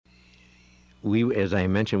as I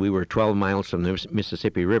mentioned, we were 12 miles from the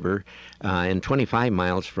Mississippi River and 25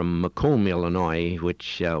 miles from Macomb, Illinois,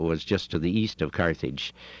 which was just to the east of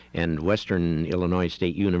Carthage. And Western Illinois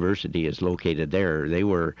State University is located there. They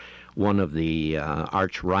were one of the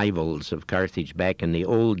arch rivals of Carthage back in the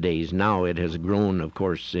old days. Now it has grown, of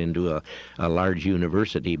course, into a large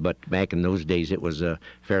university, but back in those days it was a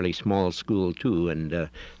fairly small school too, and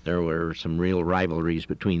there were some real rivalries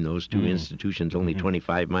between those two institutions, only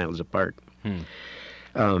 25 miles apart.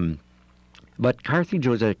 But Carthage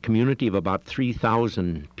was a community of about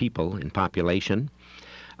 3,000 people in population.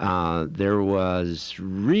 There was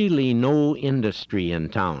really no industry in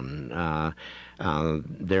town.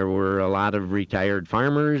 There were a lot of retired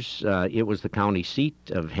farmers. It was the county seat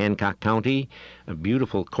of Hancock County. A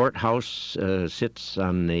beautiful courthouse sits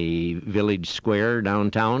on the village square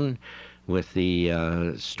downtown with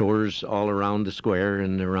the stores all around the square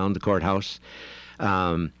and around the courthouse.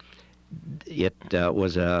 It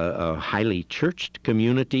was a highly churched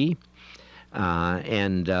community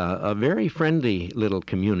and a very friendly little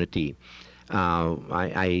community.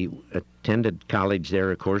 I attended college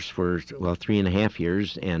there, of course, for 3.5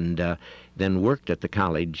 years, and then worked at the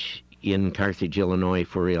college in Carthage, Illinois,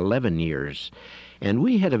 for 11 years. And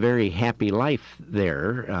we had a very happy life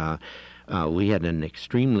there. We had an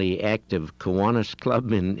extremely active Kiwanis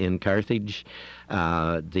Club in Carthage.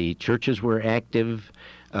 The churches were active.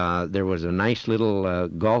 There was a nice little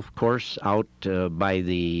golf course out by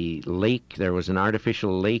the lake. There was an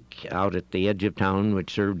artificial lake out at the edge of town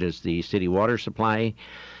which served as the city water supply,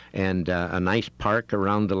 and a nice park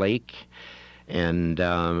around the lake. And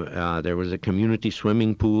there was a community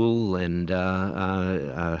swimming pool and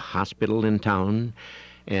a hospital in town.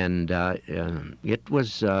 And it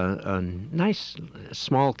was a nice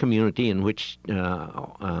small community in which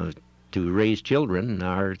to raise children.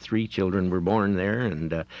 Our 3 children were born there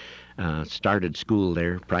and started school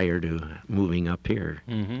there prior to moving up here.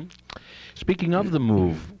 Mm-hmm. Speaking of the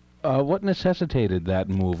move, what necessitated that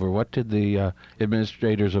move, or what did the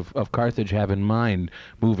administrators of Carthage have in mind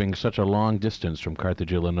moving such a long distance from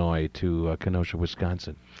Carthage, Illinois to Kenosha,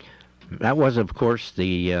 Wisconsin? That was, of course,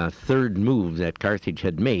 the third move that Carthage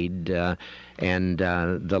had made, and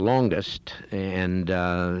the longest, and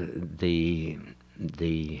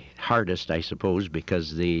the hardest, I suppose,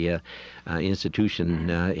 because the institution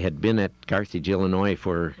had been at Carthage, Illinois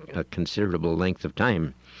for a considerable length of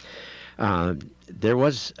time. There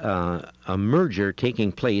was a merger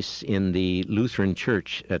taking place in the Lutheran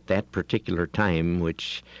Church at that particular time,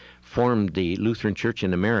 which formed the Lutheran Church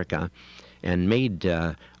in America and made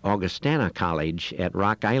Augustana College at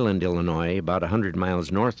Rock Island, Illinois, about 100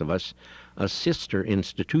 miles north of us, a sister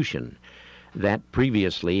institution. That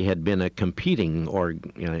previously had been a competing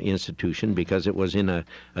institution because it was in a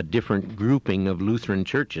different grouping of Lutheran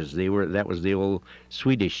churches. That was the old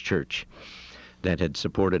Swedish church that had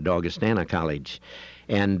supported Augustana College.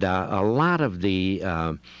 And a lot of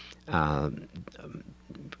the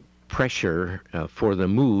pressure for the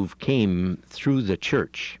move came through the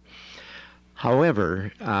church.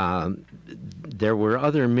 However, there were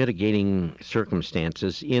other mitigating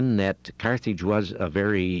circumstances in that Carthage was a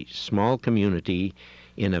very small community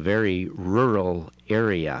in a very rural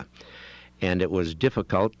area, and it was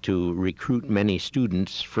difficult to recruit many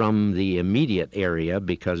students from the immediate area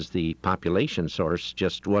because the population source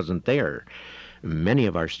just wasn't there. Many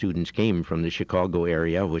of our students came from the Chicago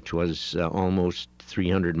area, which was almost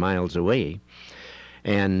 300 miles away,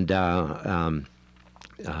 and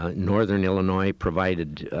Northern Illinois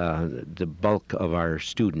provided the bulk of our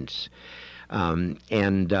students.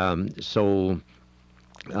 So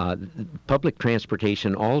public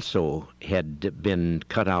transportation also had been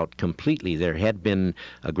cut out completely. There had been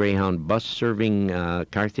a Greyhound bus serving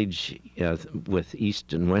Carthage with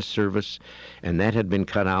east and west service, and that had been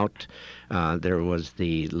cut out. There was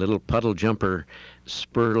the little puddle jumper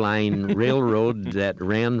spur line railroad that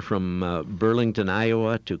ran from Burlington,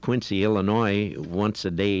 Iowa to Quincy, Illinois once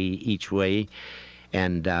a day each way.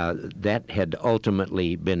 And that had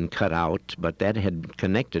ultimately been cut out, but that had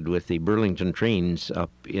connected with the Burlington trains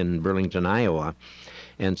up in Burlington, Iowa.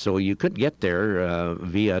 And so you could get there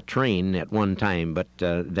via train at one time, but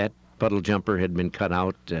that puddle jumper had been cut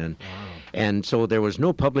out. And so there was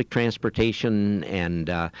no public transportation and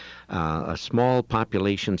a small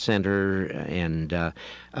population center and,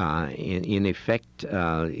 in effect,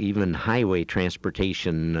 even highway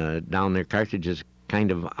transportation down there. Carthage is kind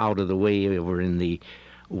of out of the way over in the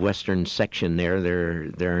western section there.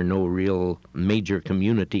 There are no real major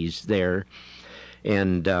communities there.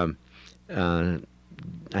 And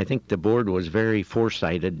I think the board was very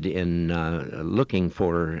foresighted in looking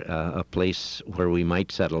for a place where we might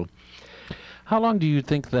settle. How long do you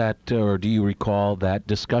think that, or do you recall that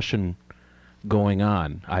discussion going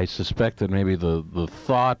on? I suspect that maybe the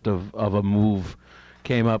thought of a move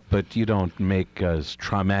came up, but you don't make as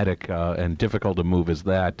traumatic and difficult a move as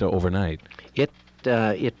that overnight. It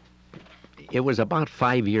was about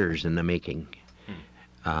 5 years in the making.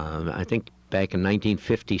 I think back in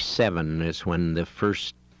 1957 is when the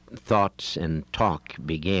first thoughts and talk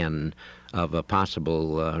began of a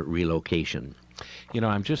possible relocation. You know,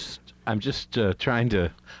 I'm just trying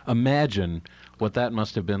to imagine what that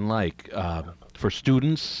must have been like for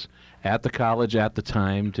students at the college at the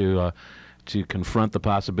time to confront the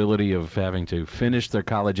possibility of having to finish their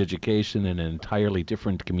college education in an entirely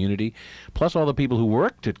different community. Plus, all the people who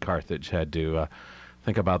worked at Carthage had to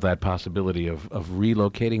think about that possibility of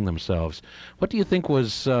relocating themselves. What do you think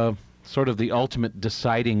was sort of the ultimate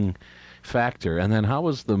deciding factor? And then how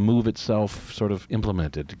was the move itself sort of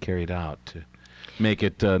implemented, carried out to make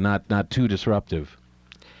it not too disruptive?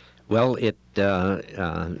 Well,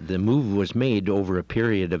 the move was made over a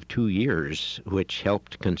period of 2 years, which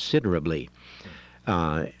helped considerably.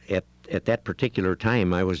 At that particular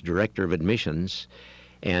time, I was director of admissions,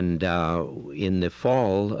 and in the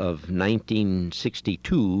fall of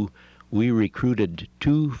 1962, we recruited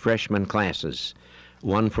 2 freshman classes,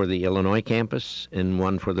 one for the Illinois campus and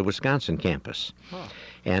one for the Wisconsin campus. Huh.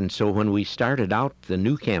 And so when we started out the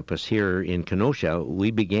new campus here in Kenosha,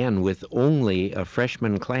 we began with only a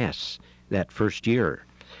freshman class that first year.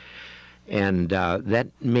 And that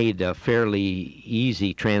made a fairly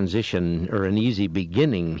easy transition, or an easy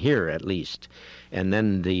beginning here at least. And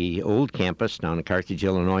then the old campus down in Carthage,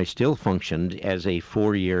 Illinois, still functioned as a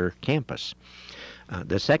 4-year campus.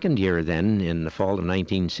 The second year then, in the fall of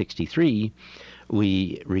 1963,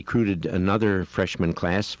 we recruited another freshman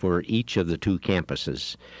class for each of the 2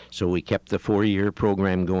 campuses. So we kept the 4-year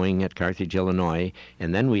program going at Carthage, Illinois,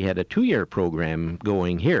 and then we had a 2-year program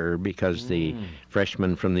going here because the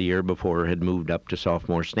freshmen from the year before had moved up to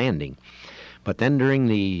sophomore standing. But then during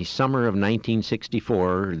the summer of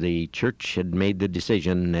 1964, the church had made the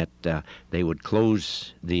decision that they would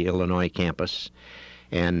close the Illinois campus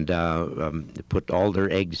and put all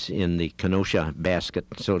their eggs in the Kenosha basket,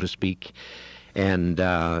 so to speak. And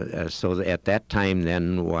so at that time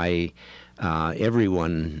then,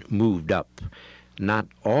 everyone moved up. Not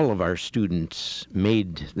all of our students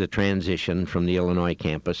made the transition from the Illinois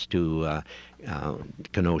campus to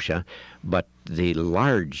Kenosha, but the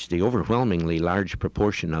overwhelmingly large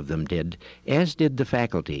proportion of them did, as did the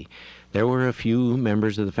faculty. There were a few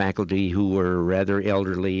members of the faculty who were rather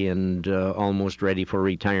elderly and almost ready for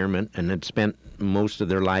retirement and had spent most of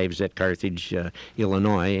their lives at Carthage,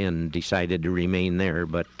 Illinois, and decided to remain there.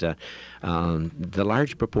 But the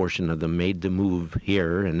large proportion of them made the move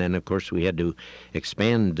here, and then, of course, we had to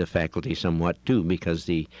expand the faculty somewhat, too, because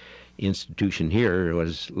the institution here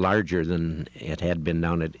was larger than it had been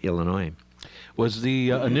down at Illinois. Was the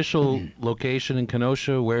initial location in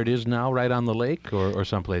Kenosha where it is now, right on the lake, or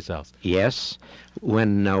someplace else? Yes.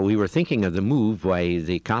 When we were thinking of the move,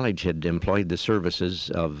 the college had employed the services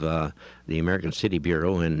of the American City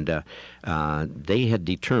Bureau, and they had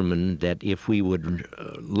determined that if we would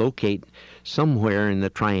locate somewhere in the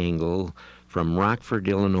triangle from Rockford,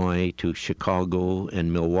 Illinois to Chicago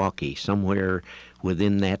and Milwaukee, somewhere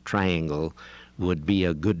within that triangle would be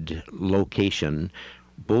a good location,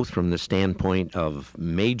 both from the standpoint of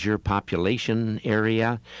major population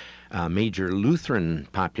area, major Lutheran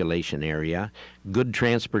population area, good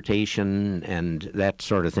transportation, and that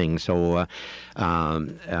sort of thing. So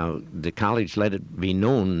the college let it be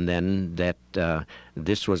known then that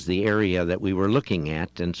this was the area that we were looking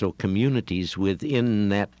at, and so communities within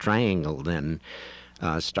that triangle then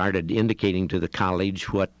started indicating to the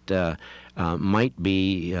college what might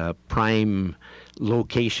be prime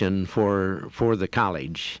location for the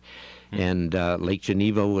college. And Lake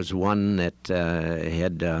Geneva was one that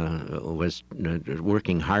was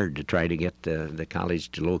working hard to try to get the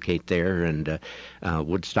college to locate there, and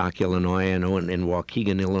Woodstock, Illinois, and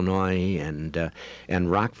Waukegan, Illinois,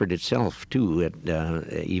 and Rockford itself too.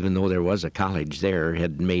 Even though there was a college there,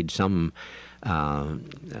 had made some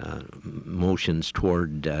motions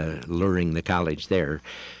toward luring the college there.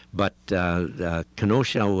 But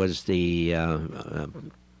Kenosha was the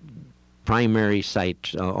primary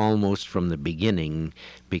site almost from the beginning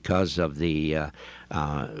because of the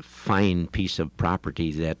fine piece of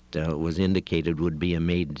property that was indicated would be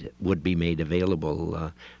made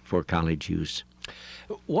available for college use.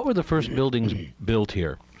 What were the first buildings built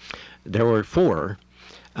here? There were 4.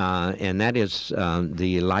 And that is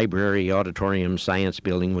the Library, Auditorium, Science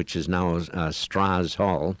Building, which is now Strauss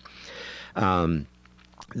Hall.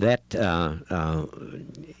 that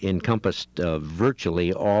encompassed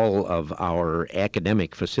virtually all of our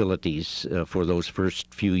academic facilities for those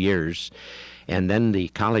first few years. And then the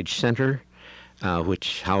College Center,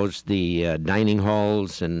 which housed the dining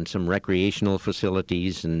halls and some recreational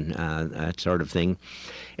facilities and that sort of thing.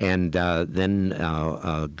 And then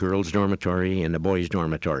a girls' dormitory and a boys'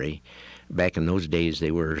 dormitory. Back in those days,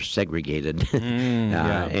 they were segregated.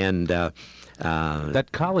 Yeah. And that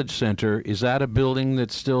College Center, is that a building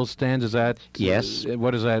that still stands? Is that Yes.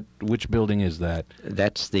 What is that? Which building is that?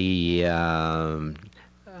 that's the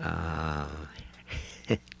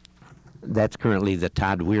that's currently the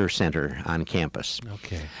Todd Weir Center on campus.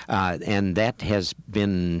 Okay. And that has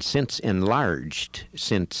been since enlarged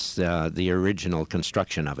since the original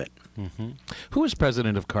construction of it. Who was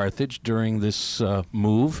president of Carthage during this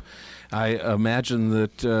move? I imagine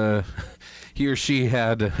that he or she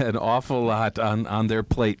had an awful lot on their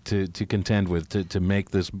plate to contend with to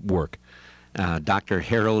make this work. Dr.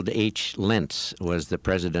 Harold H. Lentz was the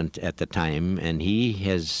president at the time, and he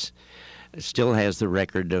still has the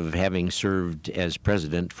record of having served as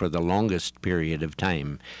president for the longest period of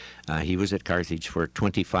time. He was at Carthage for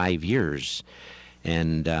 25 years.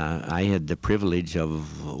 And I had the privilege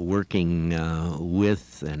of working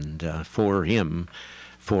with and for him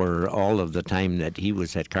for all of the time that he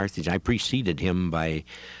was at Carthage. I preceded him by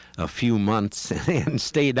a few months and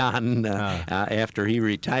stayed on after he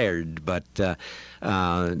retired. But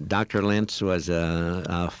Dr. Lentz was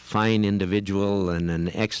a fine individual and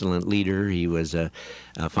an excellent leader. He was a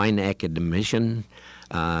fine academician.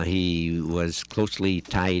 He was closely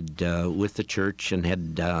tied with the church and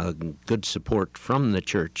had good support from the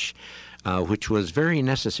church, which was very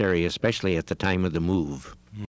necessary, especially at the time of the move.